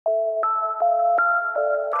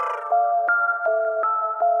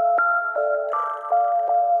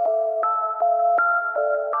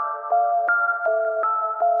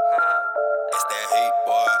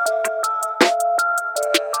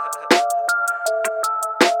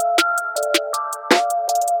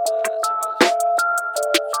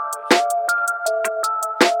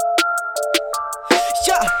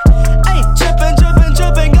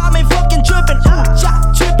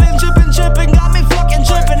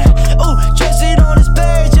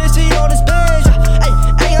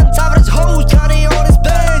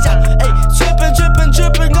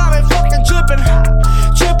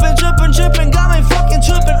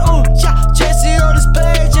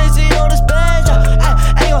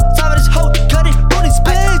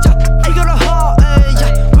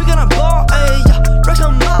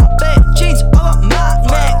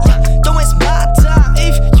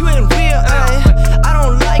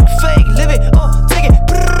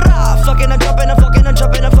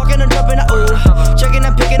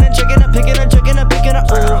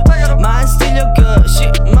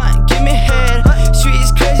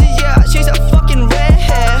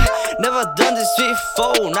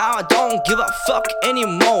I don't give a fuck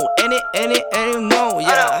anymore. Anymore,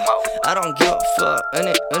 yeah. I don't give a fuck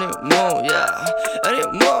anymore, yeah.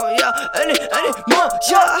 Anymore, yeah. Anymore,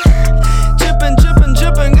 yeah. Drippin', drippin',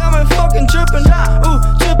 drippin', got me fucking drippin'. Ooh,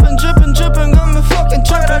 drippin', drippin', drippin', got me fucking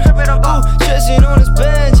drippin'. Ooh, chasing on his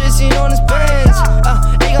bench, chasing on his bench.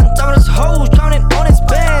 Ain't got time for this hoes, counting on his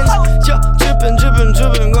bench. Yeah, drippin', drippin',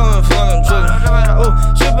 drippin', got me fucking drippin'. Ooh,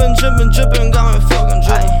 drippin', drippin', drippin', got me fucking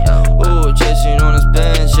drippin'. Ooh, chasing on his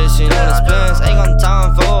bench, chasing on his bench. Ain't got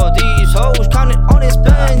time for these hoes, counting on his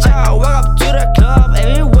bench. I walk up to the club,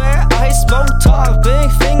 everywhere I hear smoke talk. Big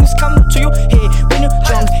things come to your head when you're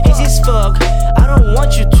drunk, hazy as fuck. I don't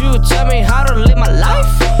want you to tell me how to live my life.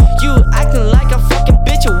 You acting like a fucking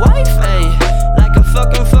bitch your wife, ayy. Like a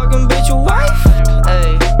fucking bitch your wife,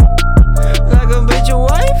 ayy. Like a bitch your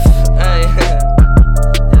wife, ayy.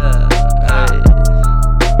 Yeah, ayy.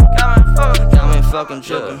 Got me fucking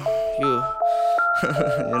trippin', you.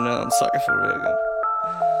 You know, I'm sorry for real, girl.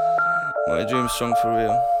 My dream's strong for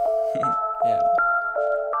real. Yeah.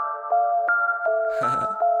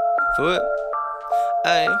 For it,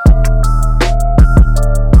 ayy.